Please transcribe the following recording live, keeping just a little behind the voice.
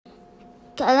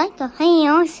I like the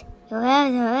hands.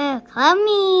 Come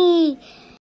me.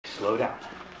 Slow down.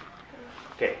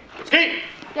 Okay, ski.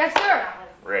 Yes, sir.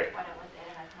 Right.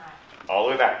 All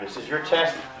the way back. This is your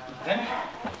test. Then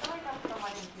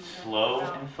slow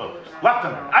and focused. Left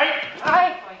arm.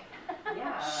 Aye.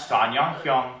 Sanyang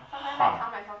Hyung Han.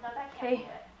 Okay.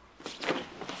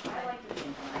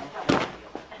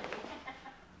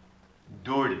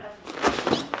 Dur.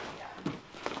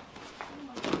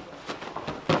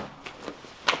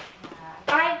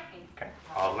 Aye. Okay,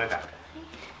 all the way back.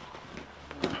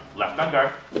 Left on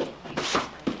guard.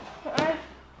 Aye.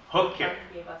 Hook kick.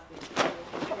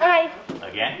 Aye.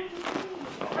 Again.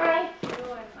 Aye.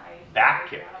 Back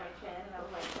kick.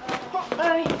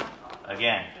 Aye.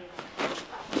 Again.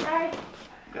 Aye.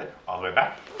 Good. All the way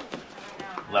back.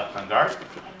 Left on guard.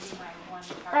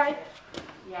 Aye.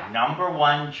 Number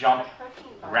 1 jump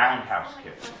roundhouse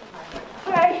kick.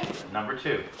 Aye. Number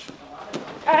 2.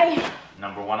 Aye.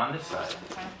 Number 1 on this side.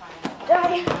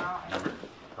 Aye.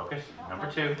 Focus.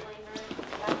 Number 2.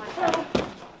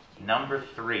 Number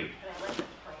 3.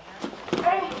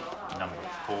 Aye. Number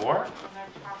 4.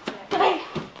 Aye.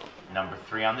 Number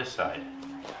 3 on this side.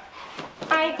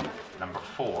 Aye. Number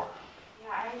 4.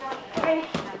 Aye.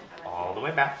 All the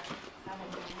way back.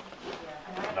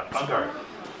 Left on guard.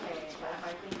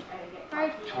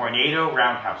 Aye. Tornado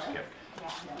roundhouse kick.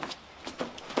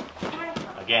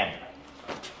 Again.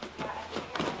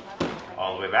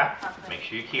 All the way back. Make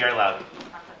sure your key are loud.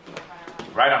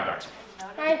 Right on guard.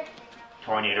 Aye.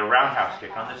 Tornado roundhouse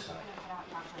kick on this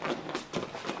side.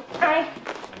 Aye.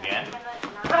 Again.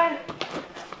 Aye.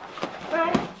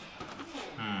 Aye.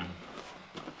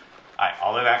 Alright,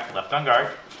 all the way back. Left on guard.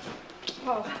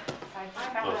 Oh.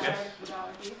 Focus.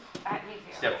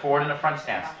 Step forward in the front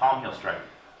stance. Palm heel strike.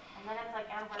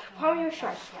 Palm heel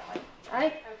strike.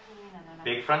 Aye.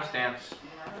 Big front stance.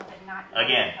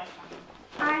 Again.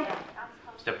 Aye.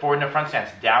 Step forward in the front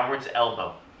stance. Downwards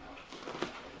elbow.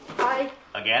 Aye.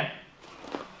 Again.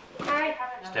 Aye.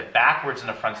 Step backwards in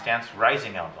the front stance.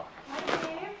 Rising elbow.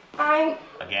 Aye.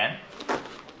 Again.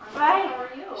 Aye.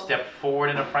 Step forward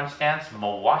in the front stance.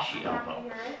 Mawashi elbow.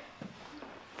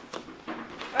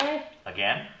 Aye.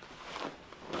 Again.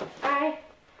 Aye.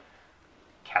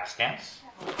 Cat stance.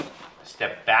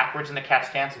 Step backwards in the cat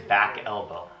stance. Back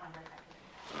elbow.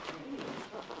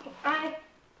 Aye.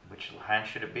 Which hand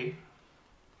should it be?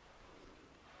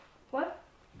 What?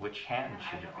 Which hand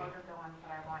should it be?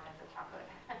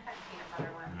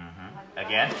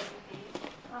 Again.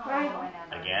 Aye.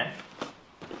 Again.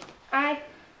 Aye.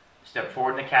 Step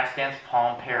forward in the cat stance.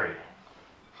 Palm parry.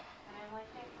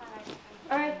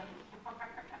 Aye.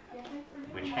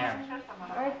 Which hand?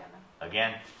 Aye.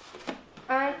 Again.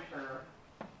 Aye.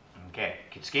 Okay.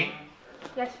 Kitsuki.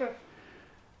 Yes, sir.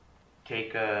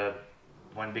 Take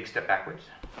one big step backwards.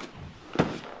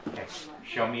 Okay.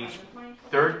 Show me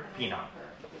third pino.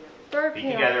 Third Be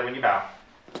pinot. together when you bow.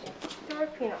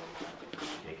 Third pinot.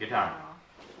 Take your time.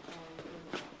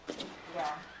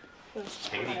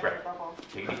 Take a deep breath.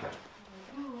 Take a deep breath.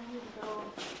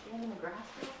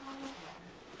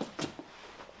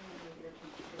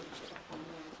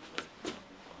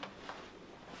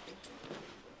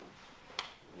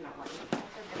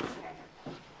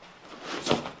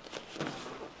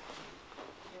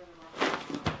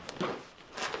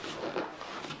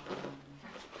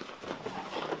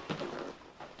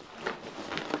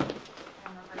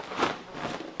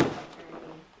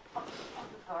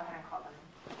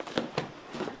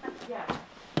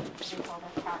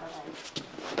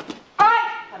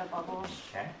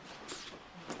 Okay.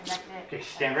 Okay,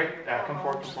 stand right, come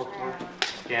forward, come forward, come forward.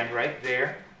 Stand right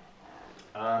there.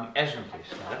 Ezra, please,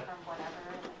 stand up.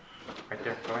 Right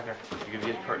there, go right there. You're gonna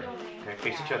be his partner. Okay,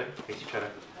 face each other, face each other.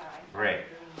 Great.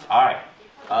 Alright.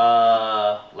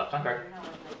 Left on guard.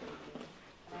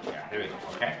 Yeah, there we go,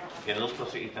 okay? Get a little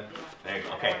closer, Ethan. There you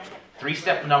go, okay.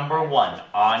 3-step number 1.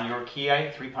 On your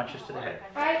kiai, 3 punches to the head.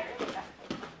 Aye.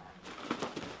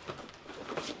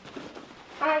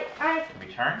 Aye. Aye.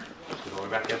 Return. Let's go over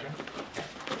back, Ezra. Okay.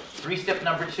 3-step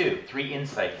number 2. 3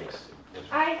 inside kicks. Ezra.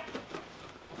 Aye.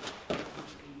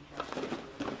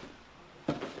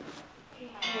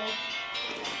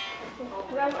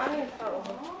 I'm gonna start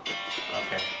over.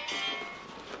 Okay.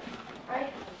 Aye.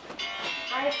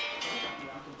 Aye.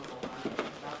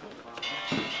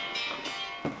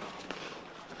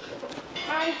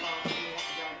 Aye.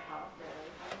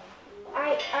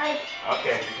 Aye. Aye.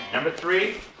 Okay. Number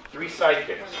 3. 3 side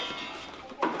kicks.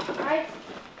 Aye.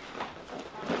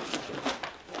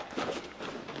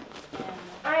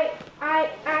 Aye. Aye.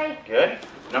 Aye. Good.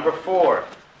 Number 4.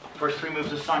 First 3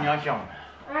 moves of Sanya Hyung.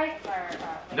 Aye.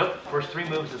 Nope. First 3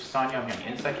 moves of Sanya Hyung.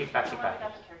 Inside kick, back kick, back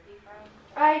kick.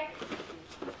 I.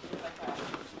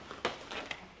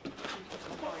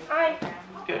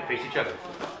 Good. Face each other.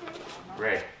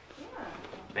 Ray.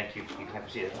 Thank you. You can have a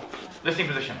seat. Listening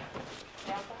position.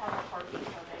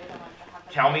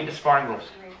 Tell me the sparring rules.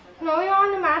 No, you're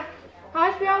on the mat.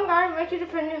 Always be on guard and make you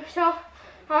defend yourself.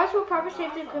 Always with proper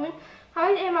safety equipment.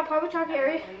 Always aim at proper target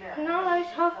area. Do not allow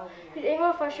yourself to aim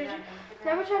while frustrated.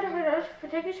 Never try to hurt others.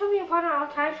 Protect yourself and your partner at all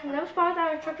times. Never spar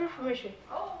without instructor's permission.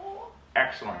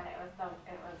 Excellent.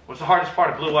 What's the hardest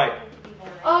part of blue white?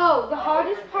 Oh, the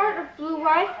hardest part of blue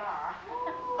white?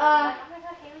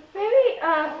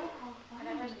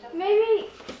 Maybe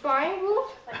sparring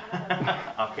rules?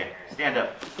 Okay, stand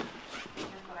up.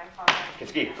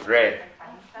 Kitsuki, Ray.